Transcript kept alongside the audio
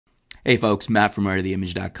Hey folks, Matt from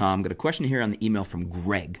artoftheimage.com. Got a question here on the email from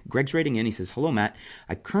Greg. Greg's writing in, he says, "Hello Matt,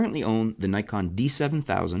 I currently own the Nikon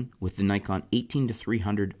D7000 with the Nikon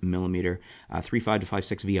 18-300mm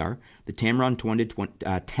 3.5-5.6 VR, the Tamron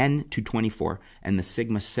 10-24, and the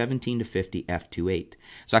Sigma 17-50 f2.8.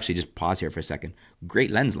 So actually just pause here for a second. Great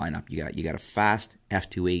lens lineup. You got a fast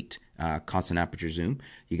f2.8 constant aperture zoom,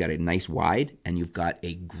 you got a nice wide, and you've got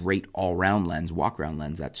a great all-round lens, walk-around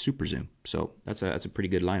lens, that's super zoom. So that's a pretty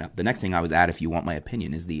good lineup. The next thing I was at, if you want my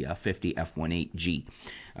opinion, is the 50 f1.8G.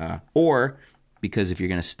 Or, because if you're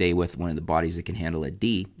going to stay with one of the bodies that can handle a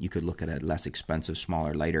D, you could look at a less expensive,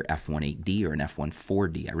 smaller, lighter f1.8D or an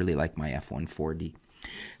f1.4D. I really like my f1.4D.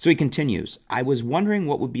 So he continues, I was wondering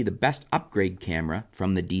what would be the best upgrade camera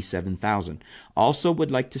from the D7000. Also would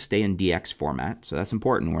like to stay in DX format, so that's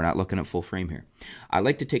important. We're not looking at full frame here. I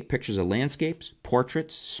like to take pictures of landscapes,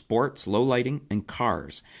 portraits, sports, low lighting, and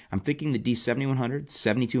cars. I'm thinking the D7100,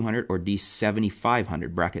 7200, or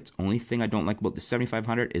D7500 brackets. Only thing I don't like about the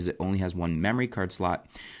 7500 is it only has one memory card slot.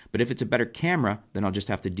 But if it's a better camera, then I'll just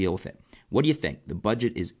have to deal with it. What do you think? The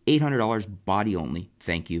budget is $800 body only.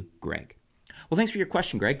 Thank you, Greg. Well, thanks for your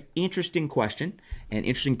question, Greg. Interesting question and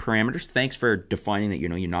interesting parameters. Thanks for defining that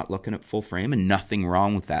you're not looking at full frame, and nothing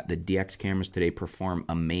wrong with that. The DX cameras today perform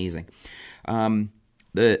amazing.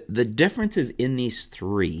 The differences in these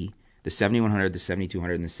three, the 7100, the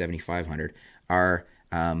 7200, and the 7500, are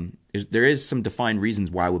there is some defined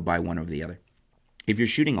reasons why I would buy one over the other. If you're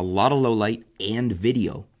shooting a lot of low light and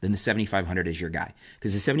video, then the 7500 is your guy,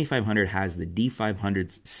 because the 7500 has the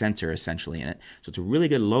D500's sensor essentially in it. So it's a really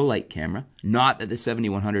good low light camera. Not that the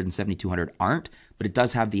 7100 and 7200 aren't, but it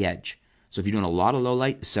does have the edge. So if you're doing a lot of low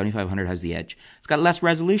light, the 7500 has the edge. It's got less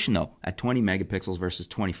resolution though, at 20 megapixels versus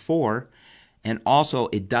 24. And also,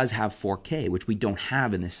 it does have 4K, which we don't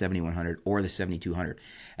have in the 7100 or the 7200.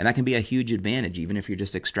 And that can be a huge advantage, even if you're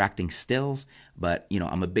just extracting stills. But,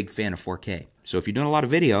 I'm a big fan of 4K. So if you're doing a lot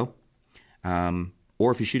of video,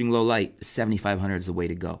 or if you're shooting low light, the 7500 is the way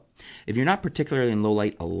to go. If you're not particularly in low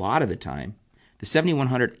light a lot of the time, the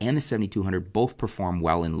 7100 and the 7200 both perform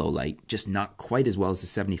well in low light, just not quite as well as the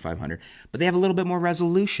 7500, but they have a little bit more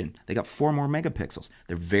resolution. They got 4 more megapixels.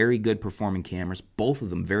 They're very good performing cameras, both of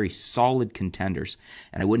them very solid contenders,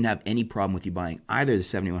 and I wouldn't have any problem with you buying either the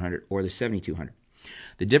 7100 or the 7200.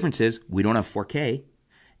 The difference is we don't have 4K,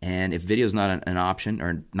 and if video is not an option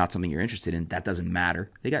or not something you're interested in, that doesn't matter.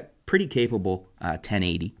 They got pretty capable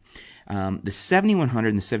 1080. The 7100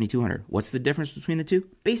 and the 7200, what's the difference between the two?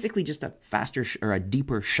 Basically just a faster or a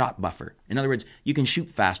deeper shot buffer. In other words, you can shoot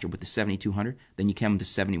faster with the 7200 than you can with the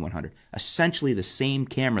 7100. Essentially the same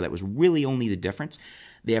camera. That was really only the difference.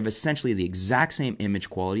 They have essentially the exact same image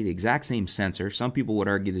quality, the exact same sensor. Some people would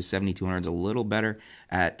argue the 7200 is a little better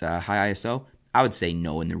at high ISO. I would say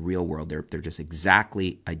no. In the real world, they're just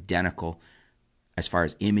exactly identical as far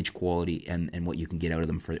as image quality and what you can get out of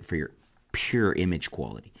them for your pure image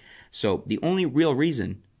quality. So the only real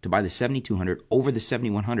reason to buy the 7200 over the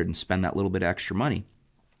 7100 and spend that little bit of extra money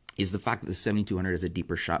is the fact that the 7200 is a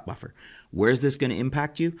deeper shot buffer. Where is this going to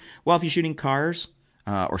impact you? Well, if you're shooting cars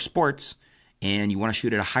or sports and you want to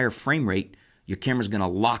shoot at a higher frame rate, your camera's going to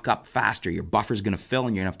lock up faster. Your buffer's going to fill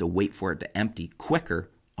and you're going to have to wait for it to empty quicker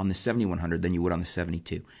on the 7100 than you would on the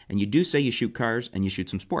 72. And you do say you shoot cars and you shoot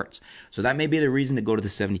some sports. So that may be the reason to go to the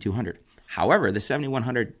 7200. However, the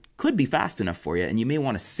 7100 could be fast enough for you, and you may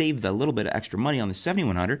want to save the little bit of extra money on the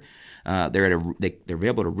 7100. They're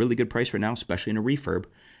available at a really good price right now, especially in a refurb,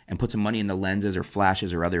 and put some money in the lenses or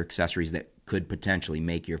flashes or other accessories that could potentially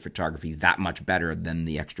make your photography that much better than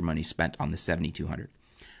the extra money spent on the 7200.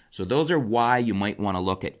 So those are why you might want to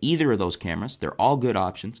look at either of those cameras. They're all good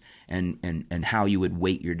options, and how you would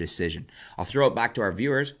weight your decision. I'll throw it back to our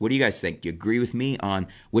viewers. What do you guys think? Do you agree with me on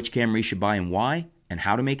which camera he should buy and why, and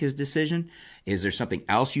how to make his decision? Is there something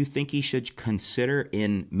else you think he should consider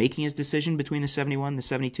in making his decision between the 71, the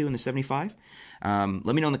 72, and the 75? Let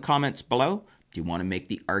me know in the comments below. Do you want to make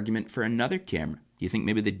the argument for another camera? Do you think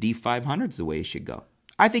maybe the D500 is the way he should go?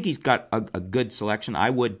 I think he's got a good selection. I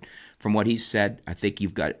would, from what he's said, I think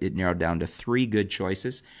you've got it narrowed down to 3 good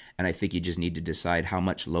choices, and I think you just need to decide how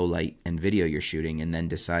much low light and video you're shooting, and then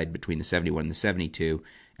decide between the 71, the 72,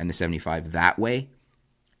 and the 75 that way,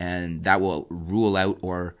 and that will rule out,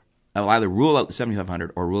 or I'll either rule out the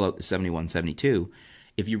 7500 or rule out the 71, 72.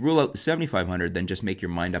 If you rule out the 7500, then just make your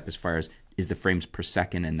mind up as far as, is the frames per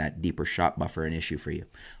second and that deeper shot buffer an issue for you?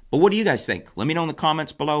 But what do you guys think? Let me know in the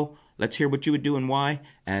comments below. Let's hear what you would do and why.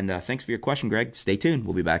 And thanks for your question, Greg. Stay tuned.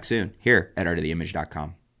 We'll be back soon here at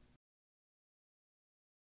artoftheimage.com.